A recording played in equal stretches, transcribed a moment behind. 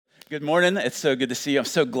Good morning. It's so good to see you. I'm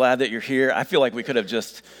so glad that you're here. I feel like we could have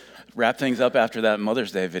just wrapped things up after that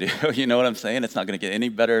Mother's Day video. You know what I'm saying? It's not going to get any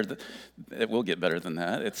better. It will get better than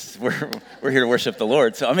that. We're here to worship the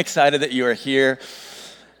Lord. So I'm excited that you are here.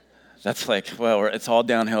 That's it's all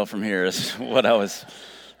downhill from here is what I was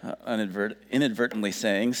inadvertently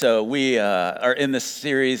saying. So we are in this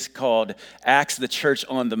series called Acts, the Church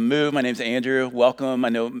on the Move. My name's Andrew. Welcome. I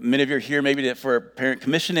know many of you are here maybe for parent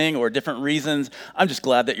commissioning or different reasons. I'm just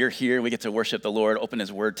glad that you're here. We get to worship the Lord, open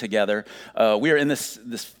His Word together. We are in this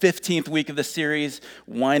 15th week of the series,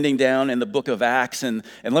 winding down in the book of Acts. And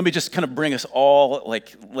let me just kind of bring us all,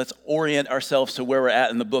 let's orient ourselves to where we're at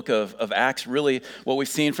in the book of Acts. Really, what we've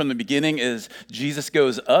seen from the beginning is Jesus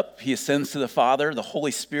goes up. He ascends to the Father. The Holy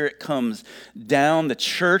Spirit comes down, the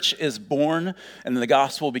church is born, and then the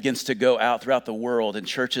gospel begins to go out throughout the world, and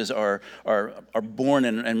churches are born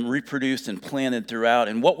and reproduced and planted throughout.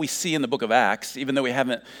 And what we see in the book of Acts, even though we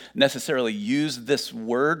haven't necessarily used this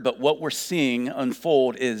word, but what we're seeing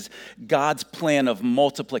unfold is God's plan of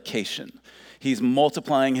multiplication. He's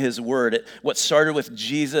multiplying His word. What started with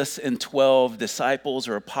Jesus and 12 disciples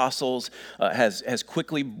or apostles has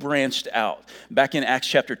quickly branched out. Back in Acts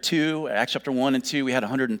chapter 1 and 2, we had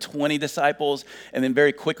 120 disciples, and then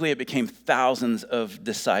very quickly it became thousands of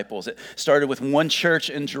disciples. It started with one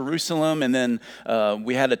church in Jerusalem, and then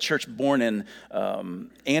we had a church born in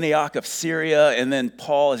Antioch of Syria, and then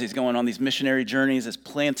Paul, as he's going on these missionary journeys, is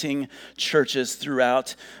planting churches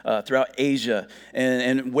throughout Asia.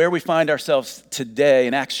 And where we find ourselves today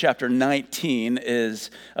in Acts chapter 19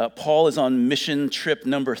 is Paul is on mission trip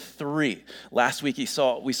number 3. Last week we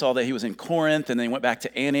saw that he was in Corinth, and then he went back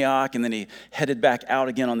to Antioch, and then he headed back out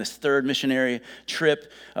again on this third missionary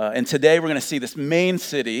trip. And today we're going to see this main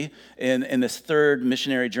city in this third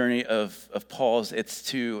missionary journey of Paul's. It's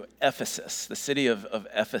to Ephesus, the city of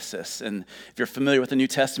Ephesus. And if you're familiar with the New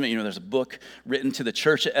Testament, you know there's a book written to the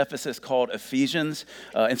church at Ephesus called Ephesians.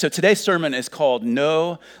 And so today's sermon is called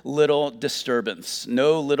No Little Disturbance.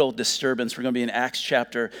 No Little Disturbance. We're going to be in Acts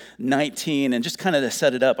chapter 19. And just kind of to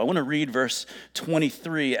set it up, I want to read verse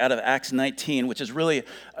 23 out of Acts 19, which is really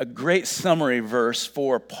a great summary verse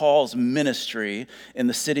for Paul's ministry in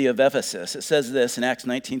the city of Ephesus. It says this in Acts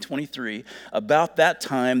 19:23, about that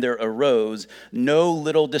time there arose no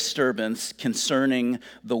little disturbance concerning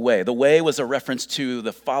the way. The way was a reference to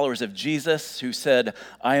the followers of Jesus who said,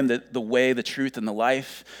 I am the way, the truth, and the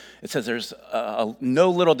life. It says there's no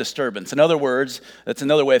little disturbance. In other words, that's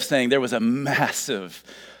another way of saying there was a massive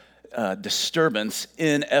disturbance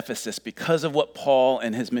in Ephesus because of what Paul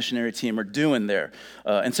and his missionary team are doing there.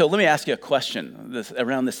 And so let me ask you a question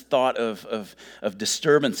around this thought of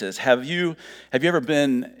disturbances. Have you ever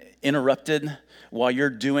been interrupted while you're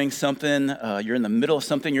doing something, you're in the middle of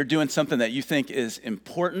something, you're doing something that you think is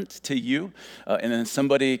important to you, and then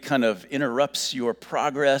somebody kind of interrupts your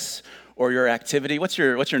progress or your activity? What's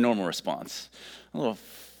your normal response? A little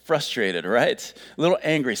frustrated, right? A little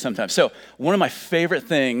angry sometimes. So one of my favorite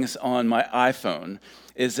things on my iPhone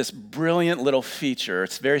is this brilliant little feature.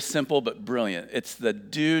 It's very simple but brilliant. It's the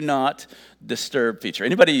do not disturb feature.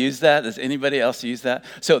 Anybody use that? Does anybody else use that?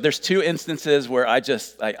 So there's two instances where I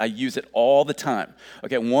use it all the time.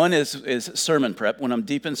 Okay, one is sermon prep. When I'm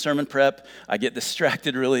deep in sermon prep, I get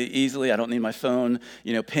distracted really easily. I don't need my phone,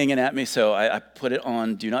 pinging at me, so I put it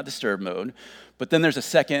on do not disturb mode. But then there's a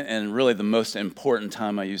second and really the most important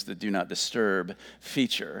time I use the do not disturb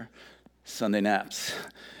feature, Sunday naps.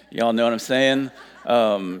 Y'all know what I'm saying?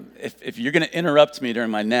 If you're going to interrupt me during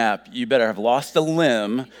my nap, you better have lost a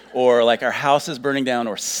limb or like our house is burning down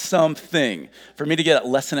or something. For me to get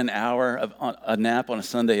less than an hour of a nap on a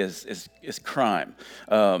Sunday is crime.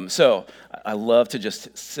 So I love to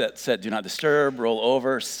just set do not disturb, roll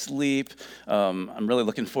over, sleep. I'm really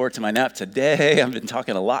looking forward to my nap today. I've been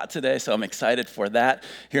talking a lot today, so I'm excited for that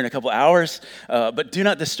here in a couple hours. But do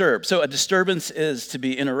not disturb. So a disturbance is to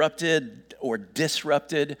be interrupted or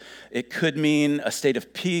disrupted. It could mean a state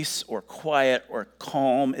of peace or quiet or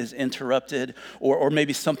calm is interrupted, or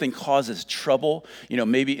maybe something causes trouble.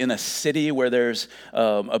 Maybe in a city where there's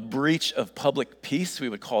a breach of public peace, we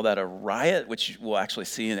would call that a riot, which we'll actually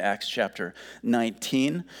see in Acts chapter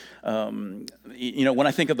 19. When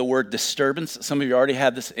I think of the word disturbance, some of you already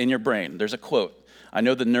had this in your brain. There's a quote. I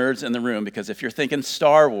know the nerds in the room, because if you're thinking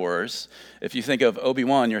Star Wars, if you think of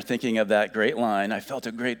Obi-Wan, you're thinking of that great line, I felt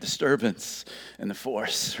a great disturbance in the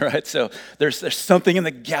Force, right? So there's something in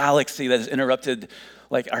the galaxy that has interrupted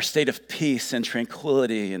like our state of peace and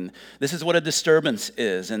tranquility, and this is what a disturbance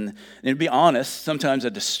is. And to be honest, sometimes a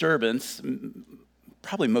disturbance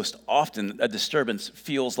probably most often a disturbance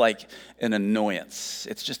feels like an annoyance.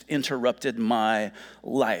 It's just interrupted my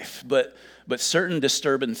life. But certain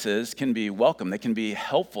disturbances can be welcome. They can be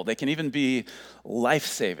helpful. They can even be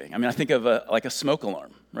life-saving. I mean, I think of like a smoke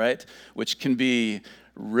alarm, right? Which can be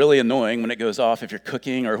really annoying when it goes off if you're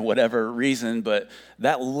cooking or whatever reason, but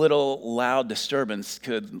that little loud disturbance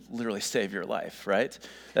could literally save your life, right?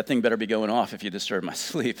 That thing better be going off if you disturb my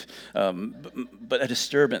sleep. But a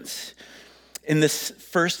disturbance. In this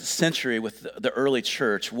first century with the early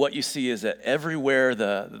church, what you see is that everywhere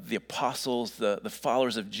the apostles, the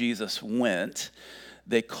followers of Jesus went,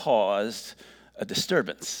 they caused a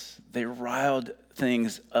disturbance. They riled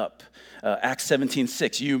things up. Acts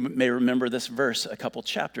 17:6, you may remember this verse a couple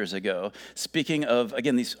chapters ago. Speaking of,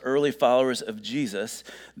 again, these early followers of Jesus,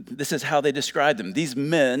 this is how they described them. These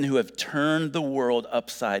men who have turned the world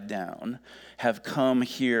upside down have come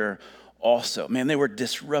here also. Man, they were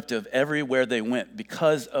disruptive everywhere they went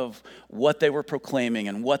because of what they were proclaiming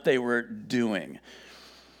and what they were doing.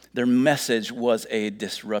 Their message was a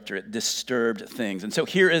disruptor. It disturbed things. And so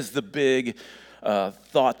here is the big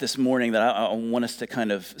thought this morning that I want us to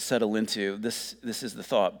kind of settle into. This is the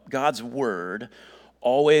thought. God's word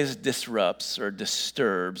always disrupts or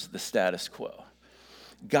disturbs the status quo.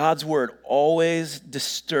 God's word always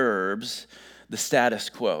disturbs the status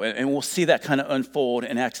quo. And we'll see that kind of unfold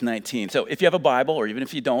in Acts 19. So if you have a Bible, or even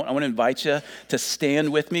if you don't, I want to invite you to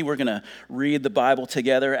stand with me. We're going to read the Bible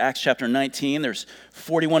together. Acts chapter 19, there's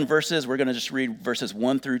 41 verses. We're going to just read verses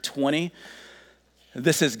 1 through 20.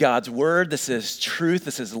 This is God's word. This is truth.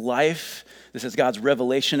 This is life. This is God's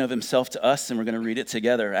revelation of himself to us, and we're going to read it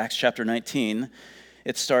together. Acts chapter 19,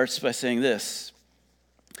 it starts by saying this.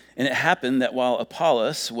 And it happened that while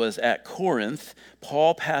Apollos was at Corinth,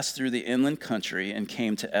 Paul passed through the inland country and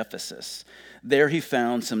came to Ephesus. There he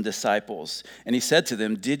found some disciples, and he said to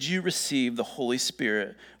them, "Did you receive the Holy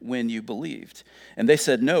Spirit when you believed?" And they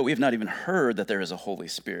said, "No, we have not even heard that there is a Holy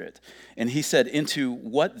Spirit." And he said, "Into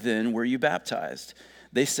what then were you baptized?"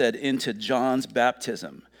 They said, "Into John's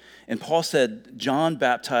baptism." And Paul said, "John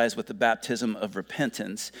baptized with the baptism of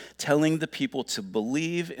repentance, telling the people to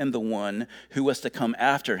believe in the one who was to come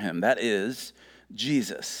after him, that is,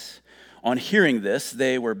 Jesus." On hearing this,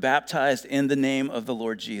 they were baptized in the name of the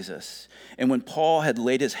Lord Jesus. And when Paul had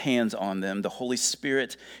laid his hands on them, the Holy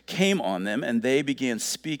Spirit came on them, and they began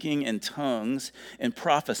speaking in tongues and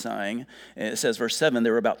prophesying. And it says, verse 7,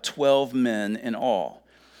 there were about 12 men in all.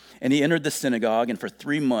 And he entered the synagogue and for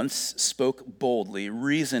 3 months spoke boldly,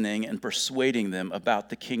 reasoning and persuading them about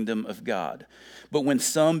the kingdom of God. But when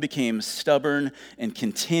some became stubborn and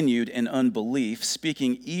continued in unbelief,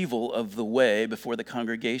 speaking evil of the way before the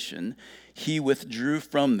congregation, he withdrew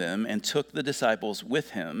from them and took the disciples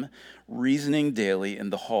with him, reasoning daily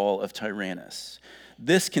in the hall of Tyrannus.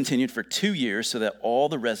 This continued for 2 years, so that all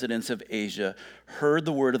the residents of Asia heard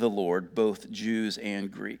the word of the Lord, both Jews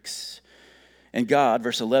and Greeks. And God,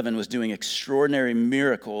 verse 11, was doing extraordinary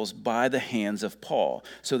miracles by the hands of Paul,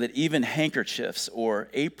 so that even handkerchiefs or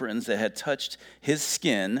aprons that had touched his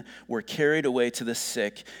skin were carried away to the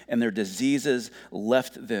sick, and their diseases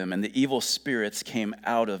left them, and the evil spirits came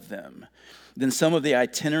out of them. Then some of the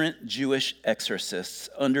itinerant Jewish exorcists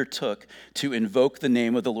undertook to invoke the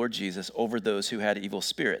name of the Lord Jesus over those who had evil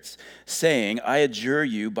spirits, saying, "I adjure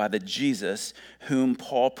you by the Jesus whom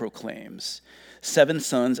Paul proclaims." 7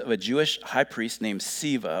 sons of a Jewish high priest named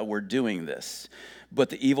Sceva were doing this. But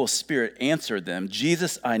the evil spirit answered them,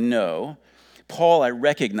 "Jesus I know, Paul I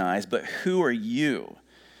recognize, but who are you?"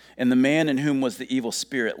 And the man in whom was the evil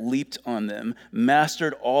spirit leaped on them,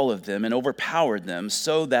 mastered all of them, and overpowered them,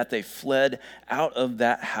 so that they fled out of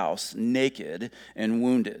that house naked and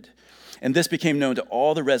wounded. And this became known to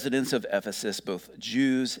all the residents of Ephesus, both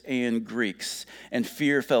Jews and Greeks, and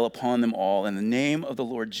fear fell upon them all, and the name of the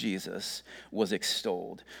Lord Jesus was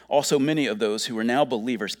extolled. Also many of those who were now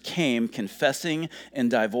believers came, confessing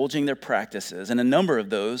and divulging their practices, and a number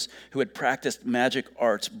of those who had practiced magic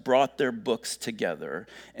arts brought their books together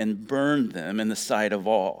and burned them in the sight of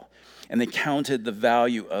all. And they counted the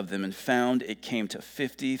value of them and found it came to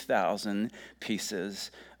 50,000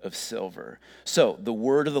 pieces of silver. So the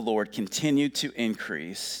word of the Lord continued to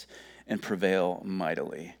increase and prevail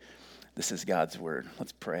mightily. This is God's word.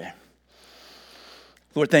 Let's pray.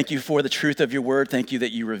 Lord, thank you for the truth of your word. Thank you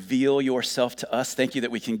that you reveal yourself to us. Thank you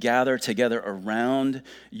that we can gather together around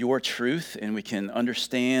your truth and we can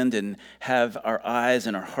understand and have our eyes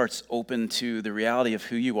and our hearts open to the reality of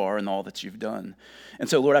who you are and all that you've done. And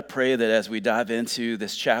so, Lord, I pray that as we dive into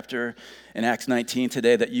this chapter in Acts 19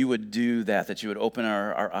 today, that you would do that you would open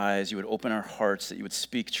our eyes, you would open our hearts, that you would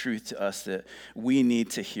speak truth to us that we need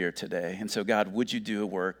to hear today. And so, God, would you do a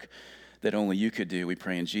work that only you could do. We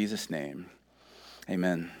pray in Jesus' name.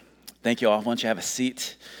 Amen. Thank you all. Why don't you have a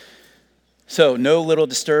seat? So, no little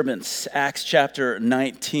disturbance, Acts chapter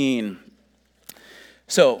 19.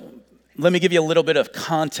 So, let me give you a little bit of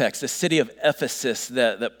context. The city of Ephesus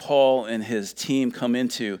that Paul and his team come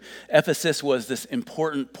into. Ephesus was this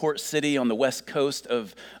important port city on the west coast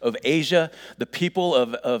of Asia. The people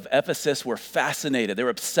of Ephesus were fascinated. They were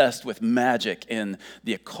obsessed with magic and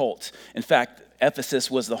the occult. In fact, Ephesus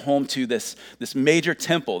was the home to this major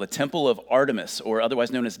temple, the temple of Artemis, or otherwise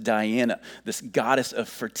known as Diana, this goddess of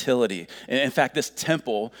fertility. And in fact, this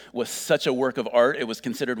temple was such a work of art, it was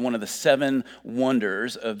considered one of the 7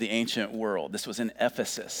 wonders of the ancient world. This was in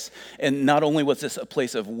Ephesus. And not only was this a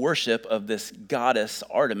place of worship of this goddess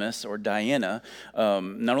Artemis, or Diana,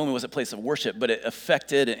 not only was it a place of worship, but it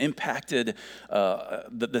affected and impacted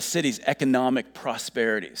the city's economic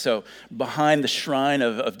prosperity. So behind the shrine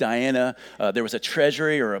of Diana, there was a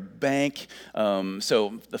treasury or a bank.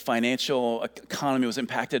 So the financial economy was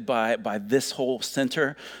impacted by this whole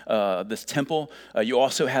center, this temple. You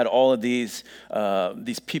also had all of these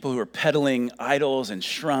people who were peddling idols and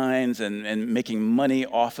shrines and making money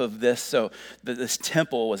off of this. So this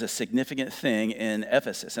temple was a significant thing in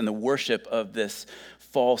Ephesus, and the worship of this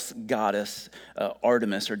false goddess,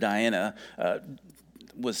 Artemis or Diana,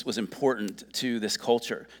 was important to this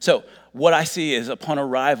culture. So what I see is upon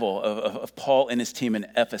arrival of Paul and his team in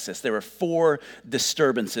Ephesus, there were 4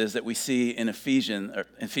 disturbances that we see in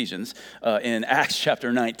Ephesians in Acts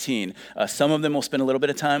chapter 19. Some of them we'll spend a little bit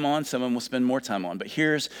of time on, some of them we'll spend more time on, but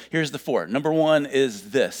here's the 4. Number 1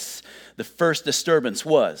 is this. The first disturbance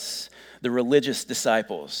was the religious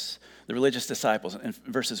disciples. The religious disciples in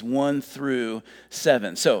verses 1 through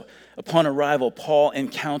 7. So upon arrival, Paul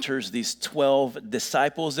encounters these 12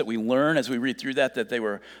 disciples that we learn as we read through that they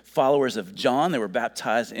were followers of John. They were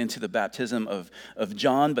baptized into the baptism of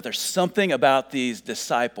John. But there's something about these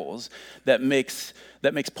disciples that makes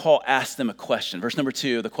Paul ask them a question. Verse number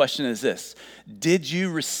 2, the question is this: did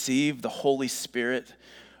you receive the Holy Spirit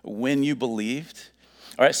when you believed?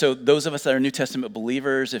 All right, so those of us that are New Testament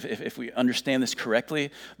believers, if we understand this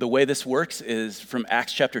correctly, the way this works is from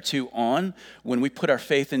Acts chapter 2 on. When we put our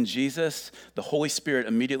faith in Jesus, the Holy Spirit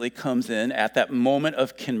immediately comes in at that moment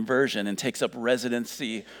of conversion and takes up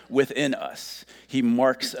residency within us. He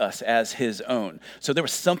marks us as his own. So there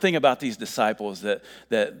was something about these disciples that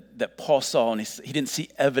Paul saw, and he didn't see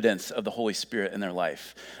evidence of the Holy Spirit in their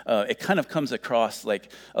life. It kind of comes across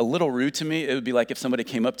like a little rude to me. It would be like if somebody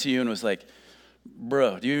came up to you and was like,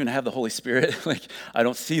 bro, do you even have the Holy Spirit? Like, I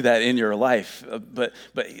don't see that in your life. But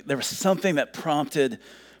there was something that prompted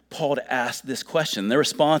Paul to ask this question. Their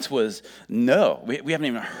response was, no, we haven't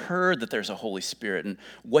even heard that there's a Holy Spirit. And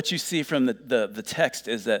what you see from the text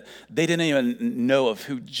is that they didn't even know of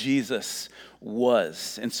who Jesus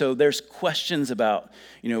was. And so there's questions about,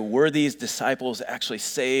 were these disciples actually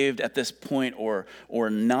saved at this point or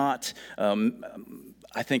not?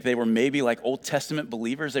 I think they were maybe like Old Testament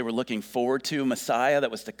believers. They were looking forward to a Messiah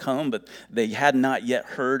that was to come, but they had not yet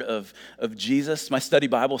heard of Jesus. My study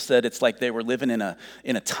Bible said it's like they were living in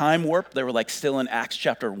a time warp. They were like still in Acts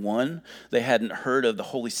chapter 1. They hadn't heard of the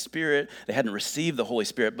Holy Spirit. They hadn't received the Holy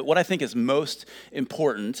Spirit. But what I think is most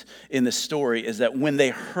important in this story is that when they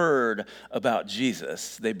heard about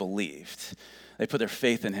Jesus, they believed. They put their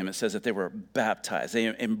faith in him. It says that they were baptized. They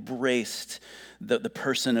embraced the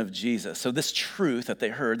person of Jesus. So this truth that they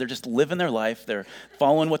heard, they're just living their life. They're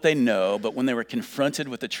following what they know. But when they were confronted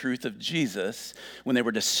with the truth of Jesus, when they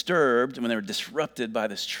were disturbed, when they were disrupted by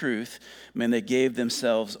this truth, they gave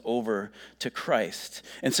themselves over to Christ.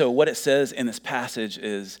 And so what it says in this passage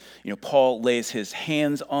is, Paul lays his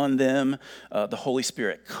hands on them. The Holy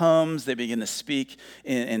Spirit comes. They begin to speak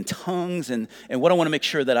in tongues. And what I want to make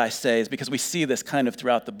sure that I say is, because we see this kind of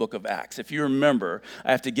throughout the book of Acts. If you remember, I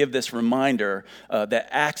have to give this reminder that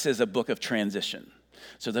Acts is a book of transition.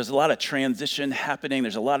 So there's a lot of transition happening.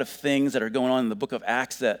 There's a lot of things that are going on in the book of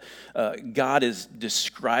Acts that God is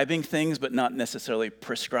describing things, but not necessarily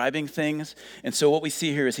prescribing things. And so what we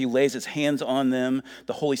see here is he lays his hands on them.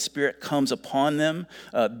 The Holy Spirit comes upon them.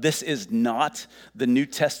 This is not the New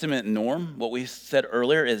Testament norm. What we said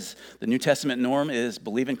earlier is the New Testament norm is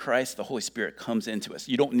believe in Christ, the Holy Spirit comes into us.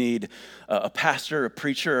 You don't need a pastor, a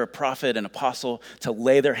preacher, a prophet, an apostle to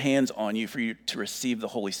lay their hands on you for you to receive the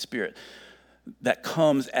Holy Spirit. That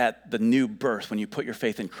comes at the new birth when you put your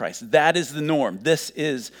faith in Christ. That is the norm. This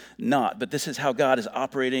is not, but this is how God is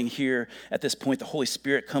operating here at this point. The Holy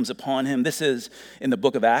Spirit comes upon him. This is, in the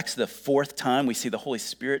book of Acts, the 4th time we see the Holy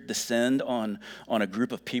Spirit descend on a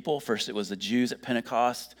group of people. First it was the Jews at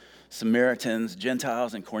Pentecost. Samaritans,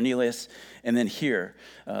 Gentiles, and Cornelius. And then here,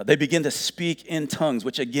 they begin to speak in tongues,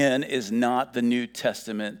 which again is not the New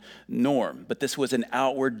Testament norm. But this was an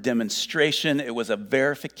outward demonstration. It was a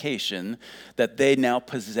verification that they now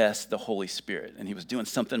possessed the Holy Spirit. And he was doing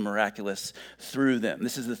something miraculous through them.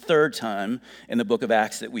 This is the third time in the book of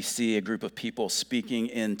Acts that we see a group of people speaking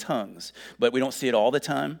in tongues. But we don't see it all the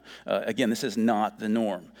time. Again, this is not the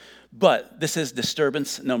norm. But this is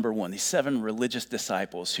disturbance number one. These 7 religious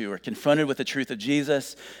disciples who are confronted with the truth of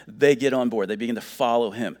Jesus, they get on board. They begin to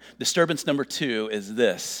follow him. Disturbance number 2 is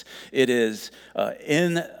this. It is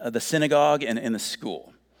in the synagogue and in the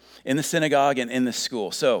school. In the synagogue and in the school.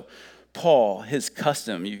 So Paul, his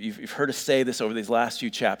custom, you've heard us say this over these last few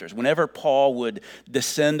chapters. Whenever Paul would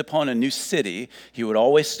descend upon a new city, he would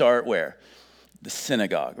always start where? The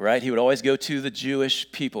synagogue, right? He would always go to the Jewish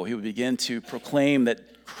people. He would begin to proclaim that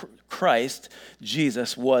Christ,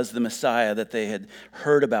 Jesus, was the Messiah that they had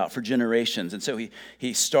heard about for generations. And so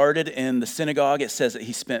he started in the synagogue. It says that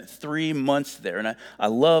he spent 3 months there. And I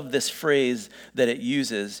love this phrase that it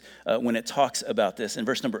uses when it talks about this. In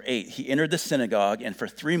verse number 8, he entered the synagogue and for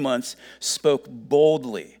 3 months spoke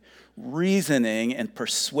boldly, reasoning and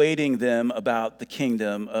persuading them about the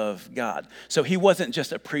kingdom of God. So he wasn't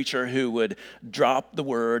just a preacher who would drop the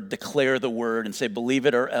word, declare the word, and say, believe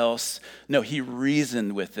it or else. No, he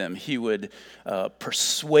reasoned with them. He would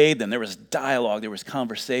persuade them. There was dialogue, there was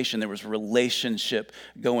conversation, there was relationship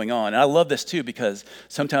going on. And I love this too because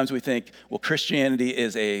sometimes we think, well, Christianity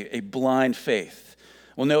is a blind faith.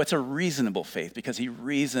 Well, no, it's a reasonable faith because he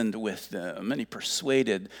reasoned with them and he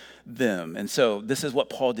persuaded them. And so this is what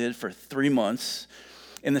Paul did for 3 months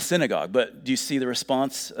in the synagogue. But do you see the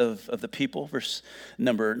response of the people? Verse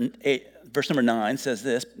number 9 says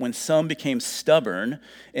this, when some became stubborn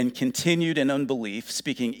and continued in unbelief,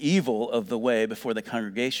 speaking evil of the way before the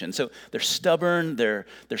congregation. So they're stubborn, they're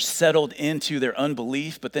settled into their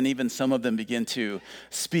unbelief, but then even some of them begin to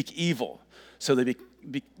speak evil. So they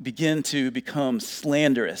begin to become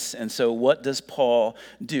slanderous. And so what does Paul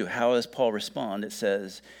do? How does Paul respond? It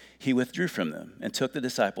says, he withdrew from them and took the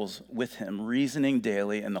disciples with him, reasoning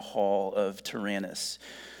daily in the hall of Tyrannus.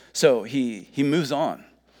 So he moves on.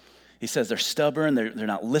 He says they're stubborn, they're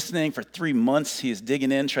not listening. For 3 months, he is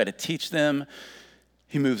digging in, trying to teach them.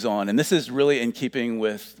 He moves on. And this is really in keeping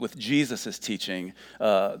with Jesus' teaching.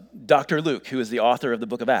 Dr. Luke, who is the author of the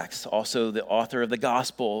book of Acts, also the author of the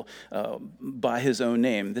gospel by his own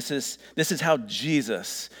name. This is how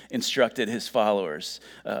Jesus instructed his followers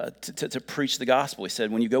to preach the gospel. He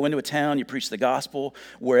said, when you go into a town, you preach the gospel.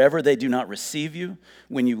 Wherever they do not receive you,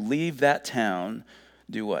 when you leave that town,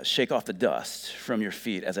 do what? Shake off the dust from your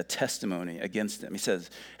feet as a testimony against them. He says,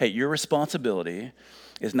 hey, your responsibility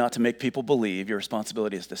is not to make people believe. Your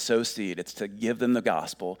responsibility is to sow seed. It's to give them the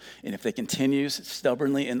gospel. And if they continue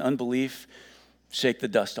stubbornly in unbelief, shake the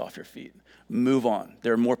dust off your feet. Move on.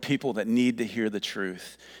 There are more people that need to hear the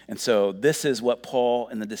truth. And so this is what Paul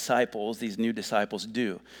and the disciples, these new disciples,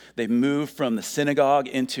 do. They move from the synagogue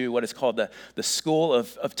into what is called the school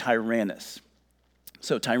of Tyrannus.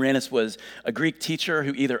 So Tyrannus was a Greek teacher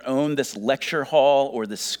who either owned this lecture hall or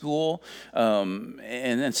this school.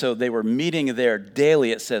 And so they were meeting there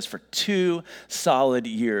daily, it says, for 2 solid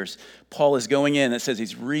years. Paul is going in, it says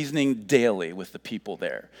he's reasoning daily with the people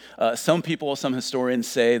there. Some historians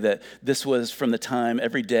say that this was from the time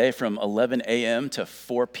every day from 11 a.m. to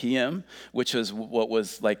 4 p.m., which was what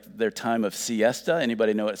was like their time of siesta.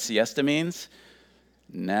 Anybody know what siesta means?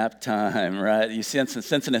 Nap time, right? You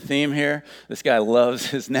sensing a theme here? This guy loves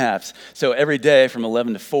his naps. So every day from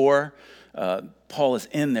 11 to 4, Paul is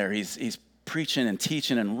in there. He's preaching and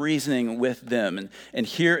teaching and reasoning with them. And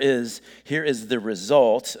here is the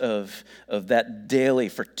result of that daily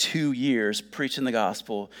for 2 years preaching the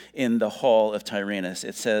gospel in the hall of Tyrannus.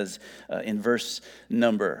 It says in verse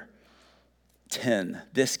number 10,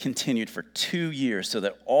 this continued for 2 years so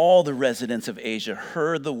that all the residents of Asia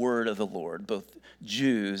heard the word of the Lord, both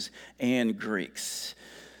Jews and Greeks.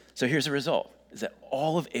 So here's the result, is that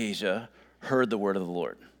all of Asia heard the word of the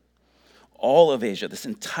Lord. All of Asia, this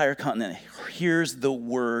entire continent, hears the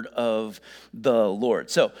word of the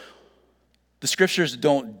Lord. So the scriptures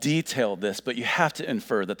don't detail this, but you have to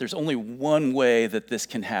infer that there's only one way that this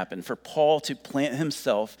can happen. For Paul to plant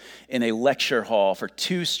himself in a lecture hall for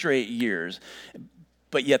 2 straight years,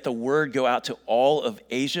 but yet the word go out to all of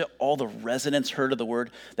Asia, all the residents heard of the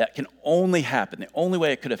word, that can only happen. The only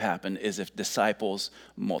way it could have happened is if disciples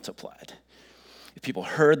multiplied. If people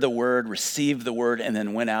heard the word, received the word, and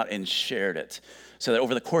then went out and shared it. So that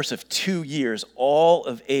over the course of 2 years, all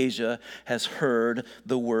of Asia has heard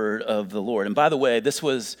the word of the Lord. And by the way, this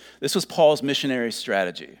was Paul's missionary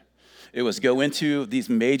strategy. It was go into these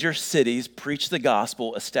major cities, preach the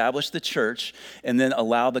gospel, establish the church, and then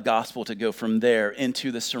allow the gospel to go from there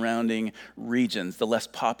into the surrounding regions, the less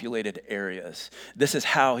populated areas. This is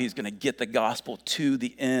how he's going to get the gospel to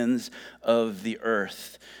the ends of the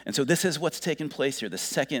earth. And so this is what's taking place here. The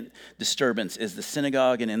second disturbance is the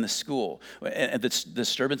synagogue and in the school. And the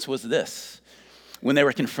disturbance was this. When they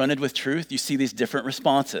were confronted with truth, you see these different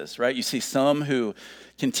responses, right? You see some who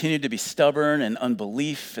continued to be stubborn and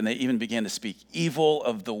unbelief, and they even began to speak evil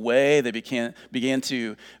of the way. They began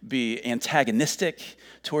to be antagonistic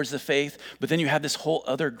towards the faith. But then you have this whole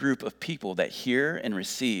other group of people that hear and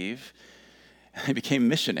receive, and they became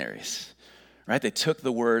missionaries, right? They took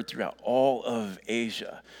the word throughout all of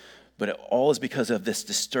Asia. But it all is because of this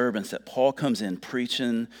disturbance that Paul comes in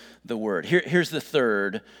preaching the word. Here's the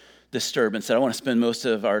third disturbance that I want to spend most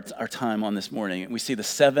of our time on this morning. We see the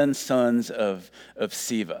 7 sons of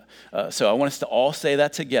Sceva. So I want us to all say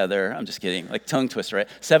that together. I'm just kidding, like tongue twister, right?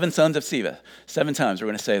 7 sons of Sceva. 7 times we're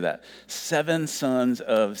going to say that. 7 sons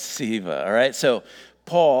of Sceva, all right? So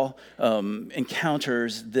Paul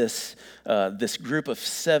encounters this group of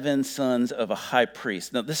 7 sons of a high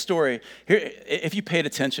priest. Now this story, here, if you paid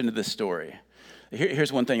attention to this story,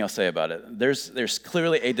 here's one thing I'll say about it. There's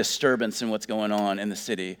clearly a disturbance in what's going on in the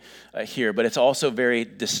city here, but it's also very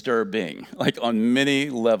disturbing, like on many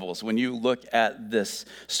levels when you look at this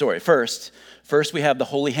story. First we have the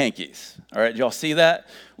holy hankies. All right, y'all see that?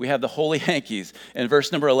 We have the holy hankies. In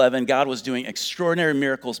verse number 11, God was doing extraordinary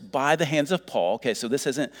miracles by the hands of Paul. Okay, so this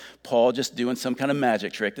isn't Paul just doing some kind of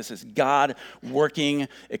magic trick. This is God working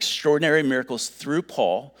extraordinary miracles through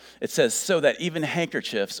Paul. It says, so that even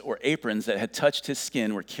handkerchiefs or aprons that had touched his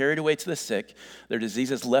skin were carried away to the sick, their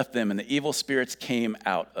diseases left them, and the evil spirits came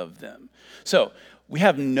out of them. So we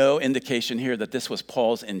have no indication here that this was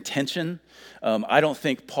Paul's intention. I don't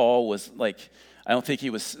think Paul was I don't think he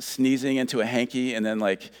was sneezing into a hanky and then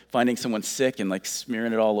like finding someone sick and like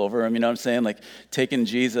smearing it all over him. You know what I'm saying? Like taking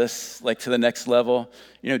Jesus like to the next level.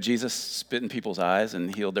 You know, Jesus spit in people's eyes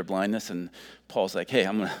and healed their blindness. And Paul's like, hey,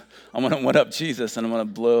 I'm gonna one up Jesus and I'm gonna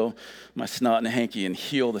blow my snot in a hanky and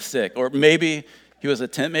heal the sick. Or maybe he was a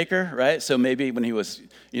tent maker, right? So maybe when he was,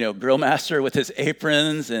 grill master with his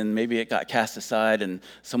aprons and maybe it got cast aside and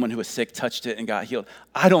someone who was sick touched it and got healed.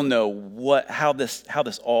 I don't know how this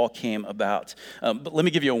all came about. But let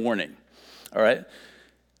me give you a warning, all right?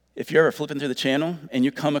 If you're ever flipping through the channel and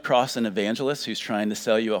you come across an evangelist who's trying to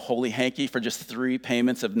sell you a holy hanky for just 3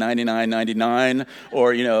 payments of $99.99,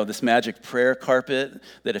 or this magic prayer carpet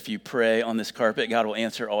that if you pray on this carpet, God will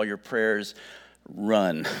answer all your prayers,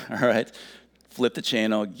 run, all right? Flip the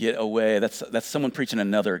channel, get away. That's someone preaching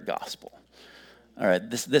another gospel. All right,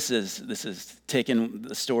 this is taking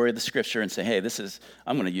the story of the scripture and saying, hey,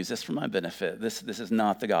 I'm going to use this for my benefit. This is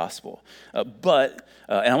not the gospel. But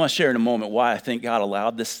I want to share in a moment why I think God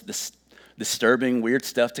allowed this disturbing, weird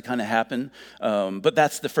stuff to kind of happen. But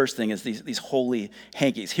that's the first thing is these holy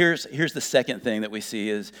hankies. Here's the second thing that we see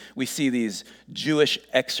is we see these Jewish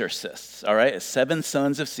exorcists, all right? 7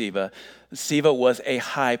 sons of Sceva. Sceva was a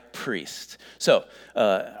high priest. So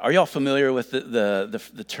are y'all familiar with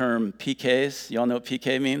the term PKs? Y'all know what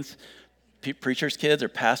PK means? Preacher's kids or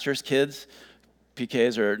pastor's kids?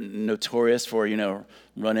 PKs are notorious for,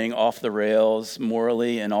 running off the rails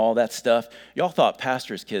morally and all that stuff. Y'all thought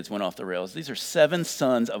pastors' kids went off the rails. These are 7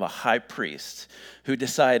 sons of a high priest who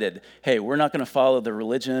decided, hey, we're not going to follow the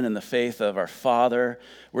religion and the faith of our father.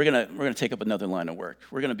 We're gonna take up another line of work.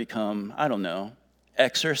 We're going to become,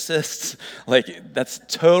 exorcists. Like that's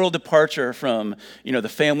total departure from, the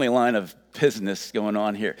family line of business going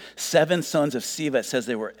on here. 7 sons of Sceva, it says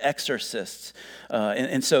they were exorcists.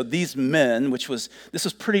 And so these men, this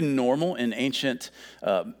was pretty normal in ancient,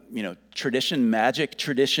 tradition, magic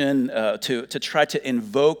tradition, to try to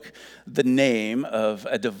invoke the name of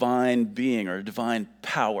a divine being or a divine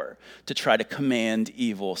power to try to command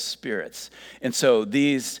evil spirits. And so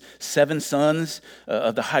these 7 sons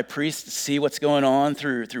of the high priest see what's going on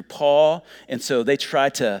through Paul, and so they try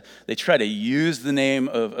to use the name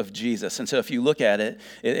of Jesus. And so if you look at it,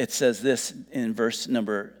 it says this in verse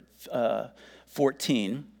number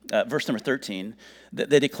 13, that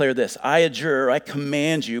they declare this: I adjure, I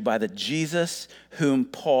command you by the Jesus whom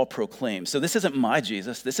Paul proclaims. So this isn't my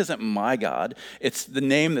Jesus, this isn't my God, it's the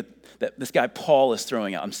name that this guy Paul is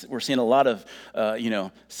throwing out. We're seeing a lot of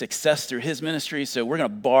success through his ministry, so we're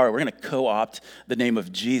going to co-opt the name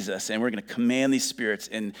of Jesus, and we're going to command these spirits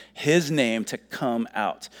in his name to come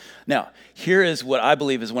out. Now, here is what I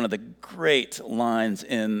believe is one of the great lines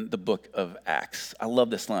in the book of Acts. I love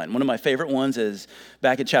this line. One of my favorite ones is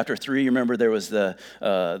back in chapter 3, you remember there was the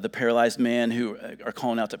the paralyzed man who are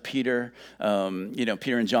calling out to Peter,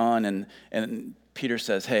 Peter and John, and Peter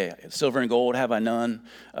says, hey, silver and gold have I none,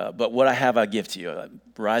 but what I have I give to you.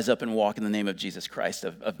 Rise up and walk in the name of Jesus Christ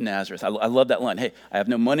of Nazareth. I love that line. Hey, I have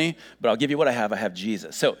no money, but I'll give you what I have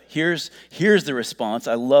Jesus. So here's the response.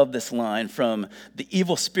 I love this line from the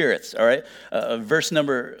evil spirits, all right? Verse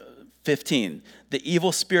number 15. The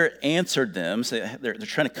evil spirit answered them. So they're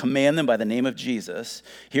trying to command them by the name of Jesus.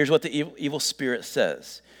 Here's what the evil spirit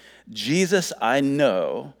says. Jesus I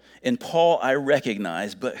know, and Paul I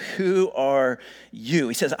recognize, but who are you?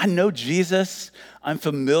 He says, I know Jesus. I'm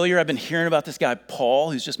familiar. I've been hearing about this guy,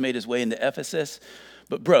 Paul, who's just made his way into Ephesus.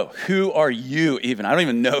 But bro, who are you even? I don't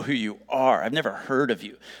even know who you are. I've never heard of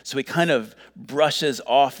you. So he kind of brushes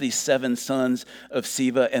off these 7 sons of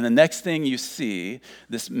Sceva. And the next thing you see,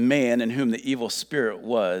 this man in whom the evil spirit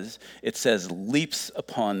was, it says, leaps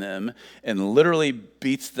upon them and literally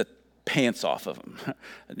beats the pants off of them.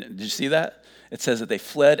 Did you see that? It says that they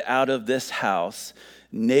fled out of this house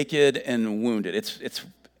naked and wounded. It's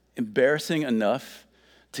embarrassing enough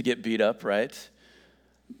to get beat up, right?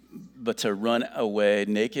 But to run away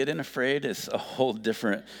naked and afraid is a whole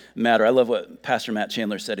different matter. I love what Pastor Matt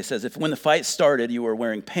Chandler said. He says, if when the fight started, you were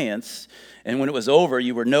wearing pants, and when it was over,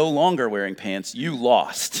 you were no longer wearing pants, you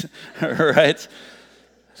lost, right?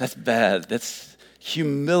 That's bad. That's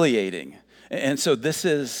humiliating. And so this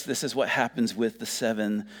is what happens with the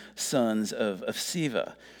 7 sons of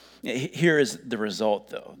Sceva. Here is the result,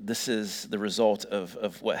 though. This is the result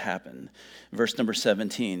of what happened. Verse number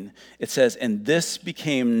 17, it says, and this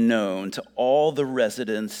became known to all the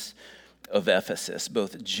residents of Ephesus,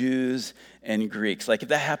 both Jews and Greeks. Like if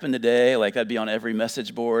that happened today, like that'd be on every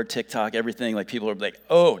message board, TikTok, everything. Like people are like,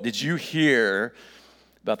 oh, did you hear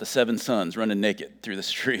about the 7 sons running naked through the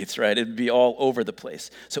streets, right? It'd be all over the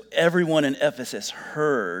place. So everyone in Ephesus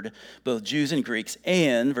heard, both Jews and Greeks,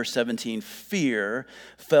 and, verse 17, fear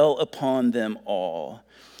fell upon them all.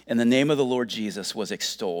 And the name of the Lord Jesus was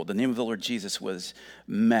extolled. The name of the Lord Jesus was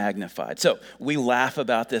magnified. So we laugh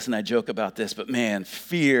about this and I joke about this, but man,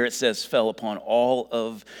 fear, it says, fell upon all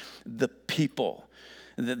of the people.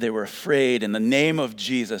 They were afraid, and the name of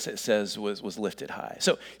Jesus, it says, was lifted high.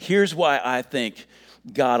 So here's why I think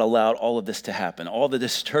God allowed all of this to happen. All the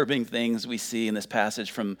disturbing things we see in this passage,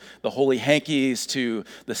 from the holy hankies to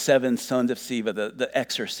the 7 sons of Sceva, the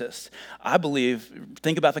exorcists. I believe,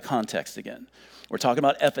 think about the context again. We're talking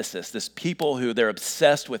about Ephesus, this people who they're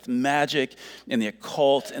obsessed with magic and the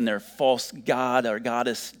occult and their false god or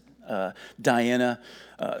goddess Diana.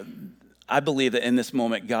 I believe that in this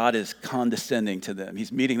moment, God is condescending to them.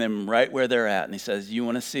 He's meeting them right where they're at. And he says, you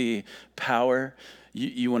want to see power?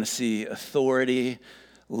 You want to see authority?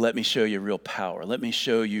 Let me show you real power. Let me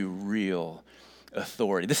show you real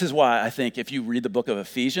authority. This is why I think if you read the book of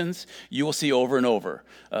Ephesians, you will see over and over,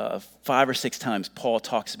 5 or 6 times, Paul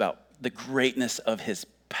talks about the greatness of his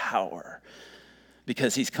power,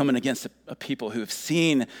 because he's coming against a people who have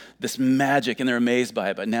seen this magic and they're amazed by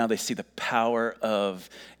it, but now they see the power of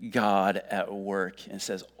God at work. And it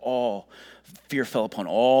says all fear fell upon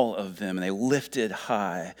all of them, and they lifted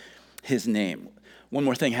high his name. One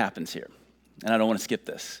more thing happens here, and I don't want to skip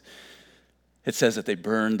this. It says that they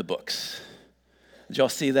burned the books. Did y'all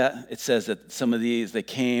see that? It says that some of these, they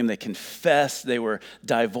came, they confessed, they were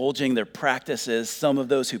divulging their practices. Some of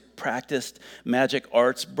those who practiced magic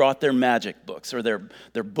arts brought their magic books or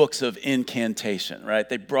their books of incantation, right?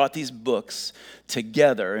 They brought these books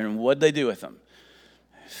together, and what did they do with them?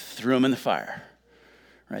 Threw them in the fire,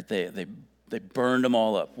 right? They burned them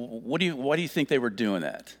all up. Why do you think they were doing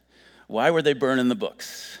that? Why were they burning the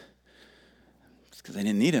books? It's because they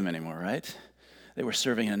didn't need them anymore, right? They were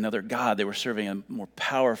serving another God. They were serving a more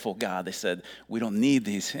powerful God. They said, we don't need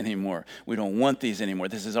these anymore. We don't want these anymore.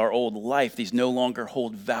 This is our old life. These no longer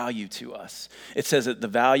hold value to us. It says that the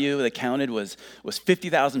value they counted was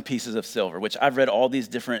 50,000 pieces of silver, which I've read all these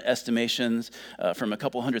different estimations from a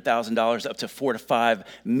couple $100,000 up to $4 to $5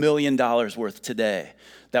 million worth today.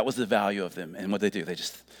 That was the value of them. And what they do,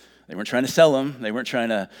 they weren't trying to sell them. They weren't trying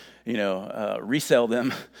to, resell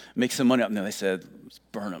them, make some money up. No, they said, let's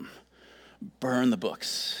burn them. Burn the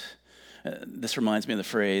books. This reminds me of the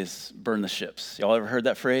phrase, burn the ships. Y'all ever heard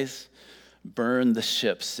that phrase? Burn the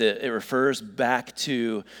ships. It refers back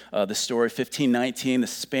to the story 1519, the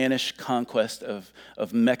Spanish conquest of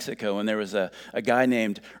Mexico. And there was a guy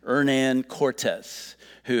named Hernan Cortez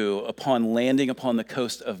who, upon landing upon the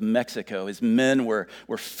coast of Mexico, his men were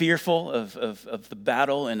fearful of the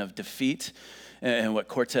battle and of defeat. And what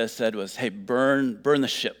Cortez said was, hey, burn the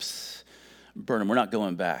ships. Burn them. We're not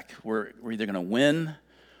going back. We're either going to win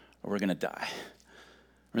or we're going to die.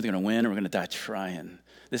 We're either going to win or we're going to die trying.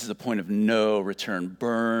 This is a point of no return.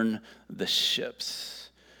 Burn the ships.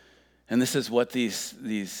 And this is what these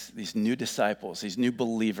new disciples, these new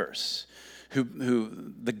believers,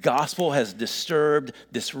 who the gospel has disturbed,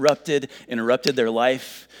 disrupted, interrupted their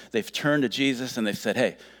life. They've turned to Jesus and they've said,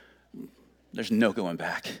 hey, there's no going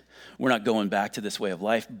back. We're not going back to this way of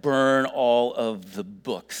life. Burn all of the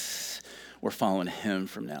books. We're following him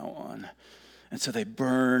from now on. And so they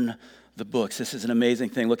burn the books. This is an amazing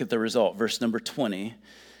thing. Look at the result. Verse number 20.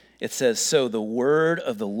 It says, so the word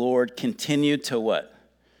of the Lord continued to what?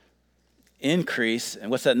 Increase.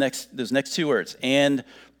 And what's that next? Those next two words. And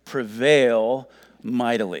prevail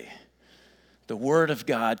mightily. The word of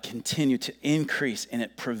God continued to increase and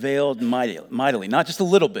it prevailed mightily. Not just a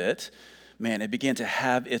little bit. Man, it began to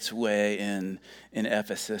have its way in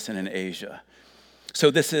Ephesus and in Asia. So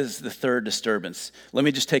this is the third disturbance. Let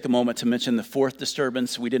me just take a moment to mention the fourth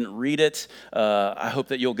disturbance. We didn't read it. I hope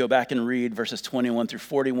that you'll go back and read verses 21 through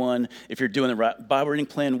 41. If you're doing the Bible reading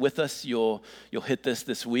plan with us, you'll hit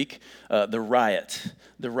this week. The riot.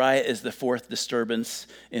 The riot is the fourth disturbance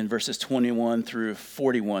in verses 21 through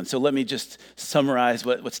 41. So let me just summarize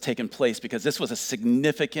what's taken place, because this was a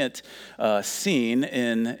significant scene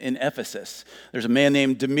in Ephesus. There's a man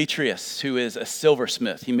named Demetrius who is a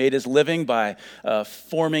silversmith. He made his living by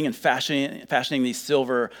forming and fashioning these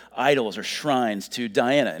silver idols or shrines to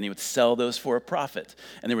Diana, and he would sell those for a profit.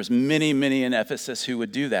 And there was many in Ephesus who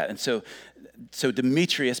would do that. And so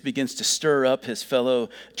Demetrius begins to stir up his fellow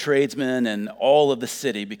tradesmen and all of the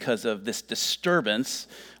city because of this disturbance,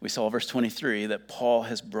 we saw verse 23, that Paul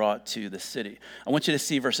has brought to the city. I want you to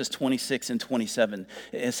see verses 26 and 27.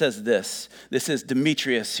 It says this is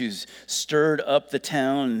Demetrius who's stirred up the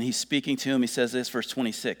town, and he's speaking to him. He says this, verse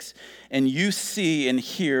 26, and you see and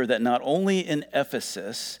hear that not only in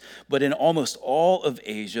Ephesus, but in almost all of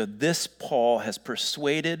Asia, this Paul has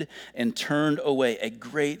persuaded and turned away a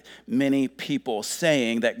great many people,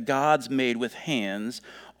 saying that gods made with hands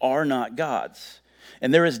are not gods.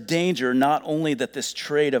 And there is danger not only that this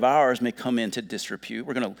trade of ours may come into disrepute,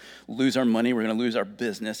 we're going to lose our money, we're going to lose our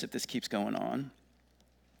business if this keeps going on,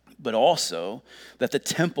 but also that the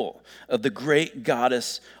temple of the great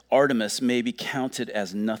goddess Artemis may be counted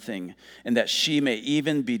as nothing, and that she may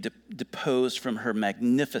even be deposed from her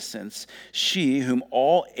magnificence, she whom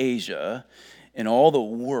all Asia and all the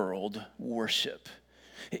world worship.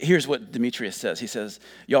 Here's what Demetrius says. He says,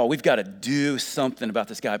 y'all, we've got to do something about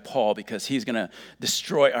this guy, Paul, because he's going to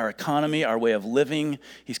destroy our economy, our way of living.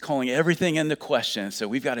 He's calling everything into question, so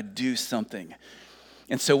we've got to do something.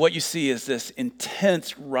 And so what you see is this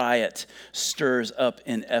intense riot stirs up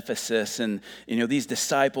in Ephesus. And, these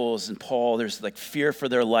disciples and Paul, there's like fear for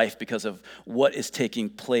their life because of what is taking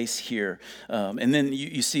place here. And then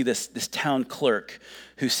you see this town clerk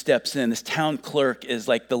who steps in. This town clerk is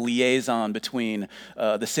like the liaison between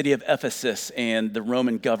the city of Ephesus and the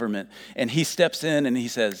Roman government. And he steps in and he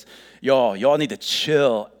says, y'all need to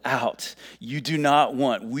chill out. We do not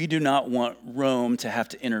want Rome to have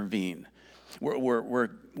to intervene. We're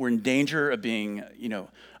in danger of being,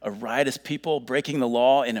 a riotous people, breaking the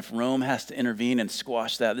law, and if Rome has to intervene and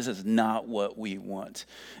squash that, this is not what we want.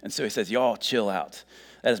 And so he says, y'all chill out.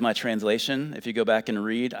 That is my translation. If you go back and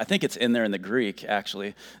read, I think it's in there in the Greek,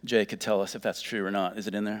 actually. Jay could tell us if that's true or not. Is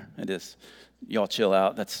it in there? It is. Y'all chill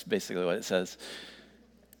out. That's basically what it says.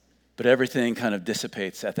 But everything kind of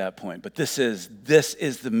dissipates at that point. But this is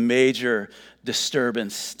the major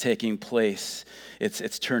disturbance taking place.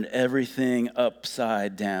 It's turned everything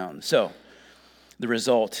upside down. So the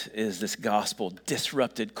result is this gospel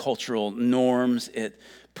disrupted cultural norms. It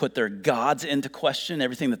put their gods into question,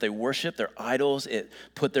 everything that they worship, their idols. It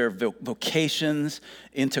put their vocations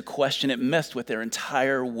into question. It messed with their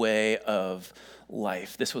entire way of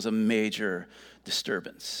life. This was a major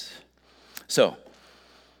disturbance. So,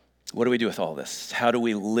 what do we do with all this? How do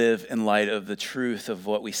we live in light of the truth of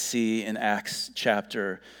what we see in Acts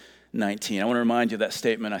chapter 19? I want to remind you of that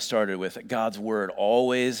statement I started with, that God's word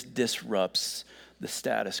always disrupts the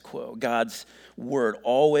status quo. God's word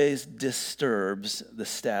always disturbs the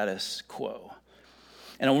status quo.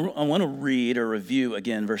 And I want to read or review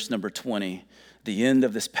again verse number 20. The end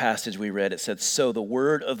of this passage we read, it said, so the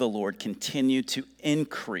word of the Lord continued to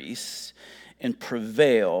increase and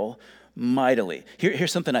prevail mightily.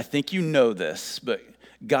 Here's something, I think you know this, but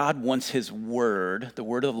God wants his word, the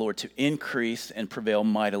word of the Lord, to increase and prevail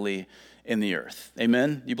mightily in the earth.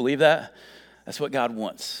 Amen? You believe that? That's what God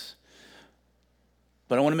wants.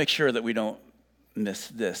 But I want to make sure that we don't miss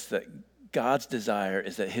this, that God's desire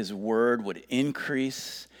is that his word would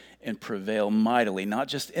increase and prevail mightily, not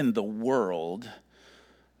just in the world,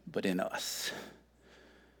 but in us.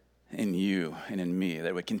 in you and in me, that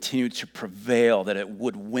it would continue to prevail, that it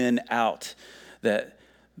would win out, that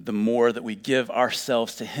the more that we give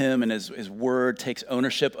ourselves to him and his word takes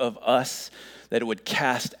ownership of us, that it would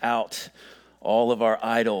cast out all of our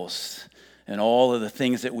idols and all of the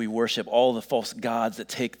things that we worship, all the false gods that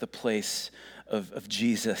take the place of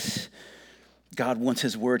Jesus. God wants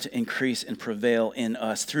his word to increase and prevail in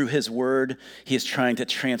us. Through his word, he is trying to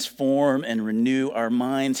transform and renew our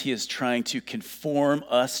minds. He is trying to conform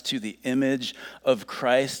us to the image of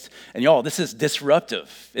Christ. And y'all, this is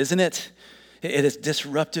disruptive, isn't it? It is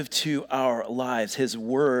disruptive to our lives. His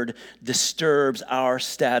word disturbs our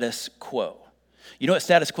status quo. You know what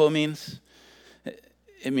status quo means?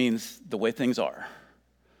 It means the way things are,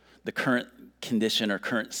 the current condition or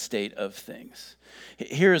current state of things.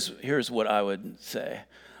 Here's what I would say.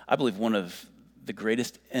 I believe one of the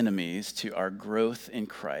greatest enemies to our growth in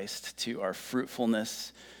Christ, to our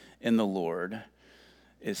fruitfulness in the Lord,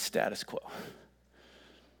 is status quo.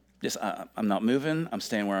 Just, I'm not moving. I'm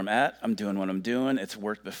staying where I'm at. I'm doing what I'm doing. It's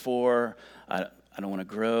worked before. I don't want to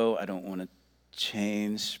grow. I don't want to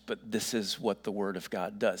change. But this is what the Word of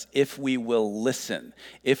God does. If we will listen,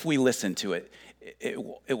 to it,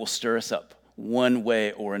 it will stir us up one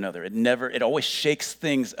way or another. It always shakes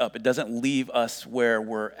things up. It doesn't leave us where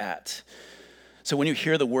we're at. So when you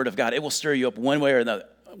hear the Word of God, it will stir you up one way or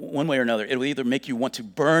another. It will either make you want to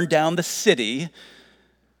burn down the city,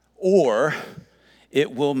 or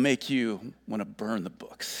it will make you want to burn the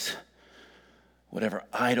books. Whatever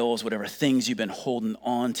idols, whatever things you've been holding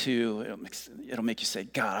on to, it'll make you say,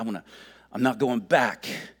 God, I'm not going back.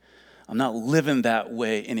 I'm not living that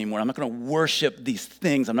way anymore. I'm not going to worship these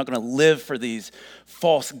things. I'm not going to live for these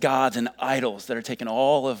false gods and idols that are taking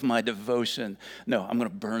all of my devotion. No, I'm going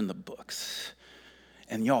to burn the books.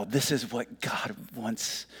 And y'all, this is what God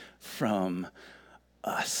wants from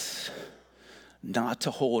us. Not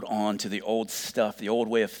to hold on to the old stuff, the old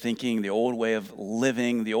way of thinking, the old way of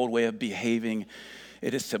living, the old way of behaving.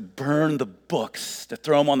 It is to burn the books, to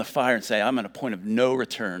throw them on the fire and say, I'm at a point of no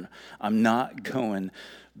return. I'm not going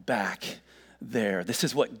back there. This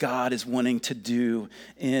is what God is wanting to do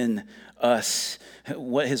in us.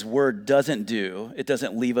 What his word doesn't do, it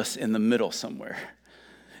doesn't leave us in the middle somewhere.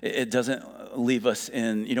 It doesn't leave us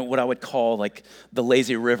in, what I would call like the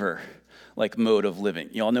lazy river, like mode of living.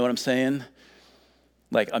 Y'all know what I'm saying?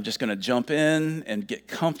 Like, I'm just going to jump in and get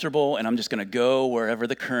comfortable, and I'm just going to go wherever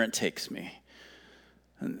the current takes me.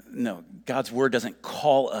 No, God's word doesn't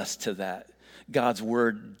call us to that. God's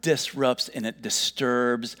word disrupts and it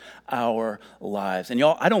disturbs our lives. And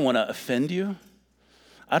y'all, I don't want to offend you.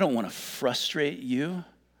 I don't want to frustrate you.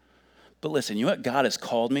 But listen, you know what God has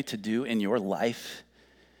called me to do in your life?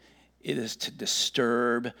 It is to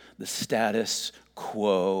disturb the status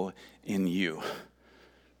quo in you.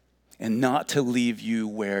 And not to leave you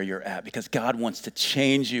where you're at, because God wants to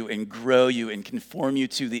change you and grow you and conform you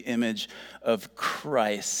to the image of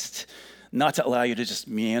Christ, not to allow you to just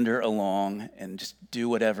meander along and just do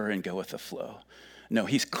whatever and go with the flow. No,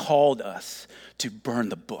 he's called us to burn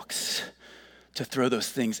the books, to throw those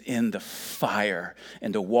things in the fire,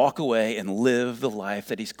 and to walk away and live the life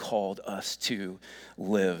that he's called us to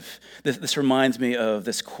live. This reminds me of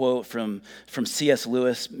this quote from C.S.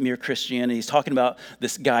 Lewis, Mere Christianity. He's talking about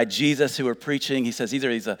this guy, Jesus, who we're preaching. He says either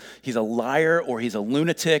he's a liar or he's a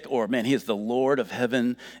lunatic, or man, he is the Lord of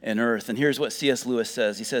heaven and earth. And here's what C.S. Lewis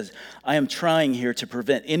says. He says, I am trying here to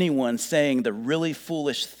prevent anyone saying the really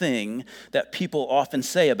foolish thing that people often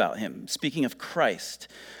say about him. Speaking of Christ,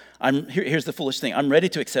 here's the foolish thing. I'm ready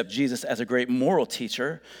to accept Jesus as a great moral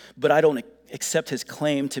teacher, but I don't accept his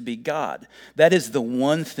claim to be God. That is the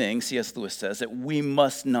one thing, C.S. Lewis says, that we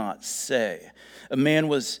must not say. A man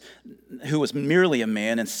who was merely a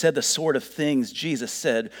man and said the sort of things Jesus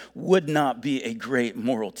said would not be a great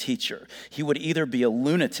moral teacher. He would either be a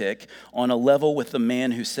lunatic on a level with the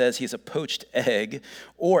man who says he's a poached egg,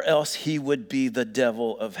 or else he would be the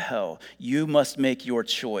devil of hell. You must make your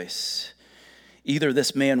choice. Either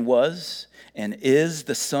this man was and is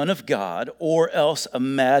the Son of God, or else a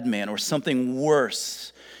madman or something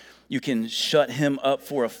worse. You can shut him up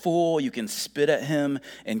for a fool, you can spit at him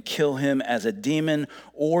and kill him as a demon,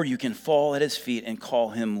 or you can fall at his feet and call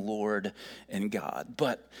him Lord and God.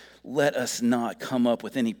 But let us not come up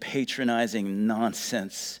with any patronizing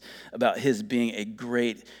nonsense about his being a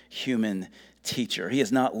great human teacher. He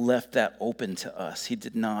has not left that open to us. He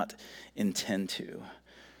did not intend to.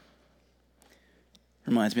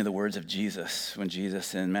 Reminds me of the words of Jesus when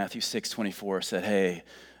Jesus in Matthew 6:24 said, hey,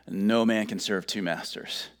 no man can serve two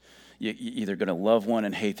masters. You're either going to love one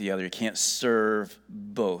and hate the other. You can't serve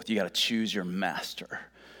both. You got to choose your master.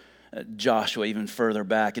 Joshua, even further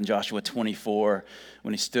back in Joshua 24,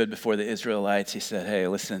 when he stood before the Israelites, he said, hey,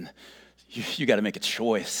 listen, you got to make a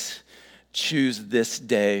choice. Choose this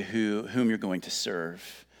day whom you're going to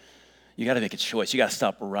serve. You got to make a choice. You got to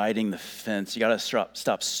stop riding the fence. You got to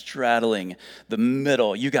stop straddling the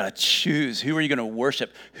middle. You got to choose. Who are you going to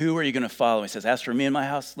worship? Who are you going to follow? He says, as for me and my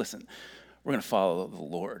house, listen, we're going to follow the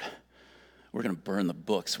Lord. We're going to burn the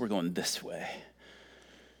books. We're going this way.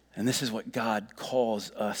 And this is what God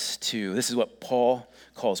calls us to. This is what Paul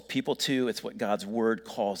calls people to. It's what God's word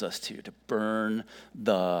calls us to burn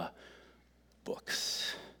the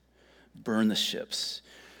books, burn the ships.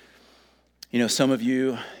 You know, some of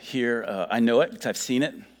you here, I know it because I've seen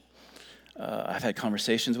it. I've had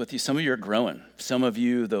conversations with you. Some of you are growing. Some of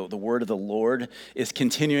you, the word of the Lord is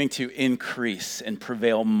continuing to increase and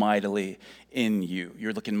prevail mightily in you.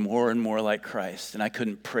 You're looking more and more like Christ, and I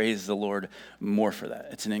couldn't praise the Lord more for that.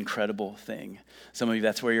 It's an incredible thing. Some of you,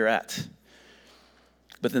 that's where you're at.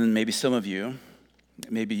 But then maybe some of you,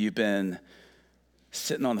 maybe you've been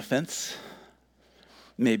sitting on the fence.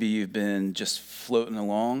 Maybe you've been just floating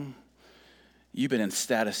along. You've been in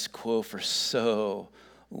status quo for so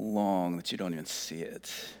long that you don't even see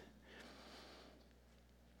it.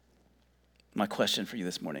 My question for you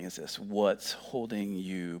this morning is this: what's holding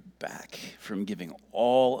you back from giving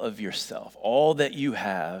all of yourself, all that you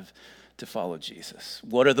have, to follow Jesus?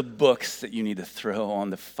 What are the books that you need to throw on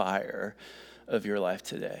the fire of your life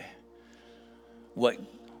today? What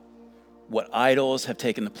idols have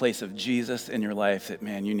taken the place of Jesus in your life that,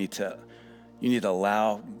 man, you need to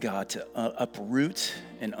allow God to uproot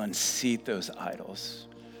and unseat those idols?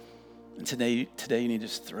 And today you need to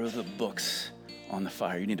just throw the books on the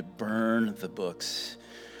fire. You need to burn the books.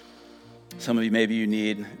 Some of you, maybe you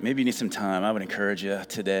need some time. I would encourage you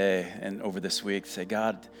today and over this week to say,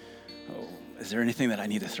 God, is there anything that I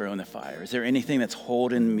need to throw in the fire? Is there anything that's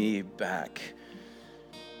holding me back?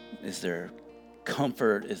 Is there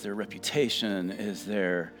comfort? Is there reputation? Is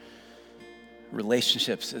there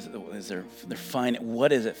relationships? Is there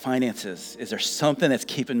what is it? Finances? Is there something that's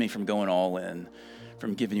keeping me from going all in,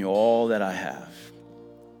 from giving you all that I have?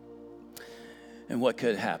 And what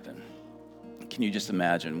could happen? Can you just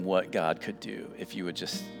imagine what God could do if you would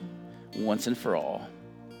just once and for all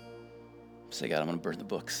say, God, I'm going to burn the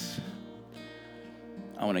books.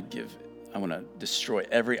 I want to destroy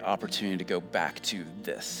every opportunity to go back to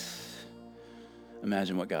this.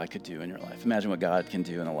 Imagine what God could do in your life. Imagine what God can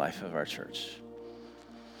do in the life of our church.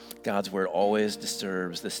 God's word always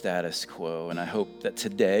disturbs the status quo, and I hope that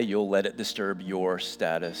today you'll let it disturb your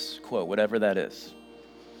status quo, whatever that is.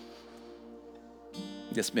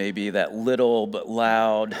 This may be that little but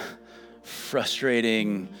loud,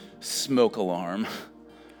 frustrating smoke alarm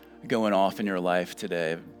going off in your life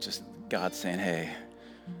today. Just God saying, hey,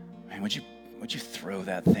 man, would you throw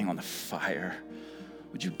that thing on the fire?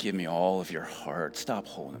 Would you give me all of your heart? Stop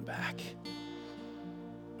holding back.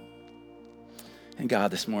 And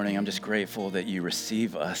God, this morning, I'm just grateful that you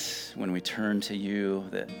receive us when we turn to you,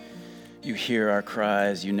 that you hear our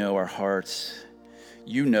cries, you know our hearts.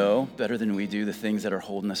 You know better than we do the things that are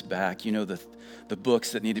holding us back. You know the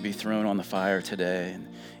books that need to be thrown on the fire today in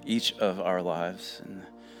each of our lives. And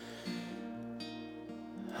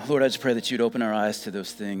Lord, I just pray that you'd open our eyes to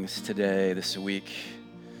those things today, this week.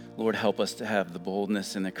 Lord, help us to have the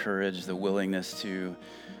boldness and the courage, the willingness to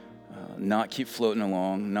not keep floating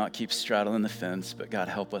along, not keep straddling the fence, but God,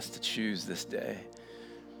 help us to choose this day.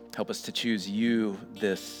 Help us to choose you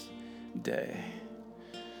this day.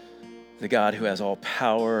 The God who has all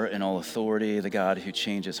power and all authority, the God who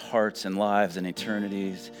changes hearts and lives and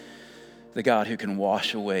eternities, the God who can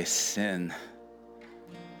wash away sin.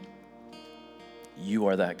 You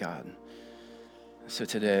are that God. So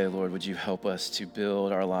today, Lord, would you help us to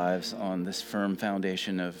build our lives on this firm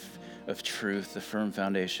foundation of truth, the firm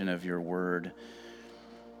foundation of your word.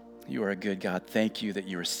 You are a good God. Thank you that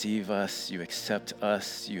you receive us, you accept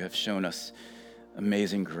us, you have shown us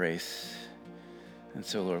amazing grace. And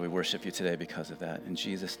so, Lord, we worship you today because of that. In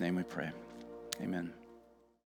Jesus' name we pray. Amen.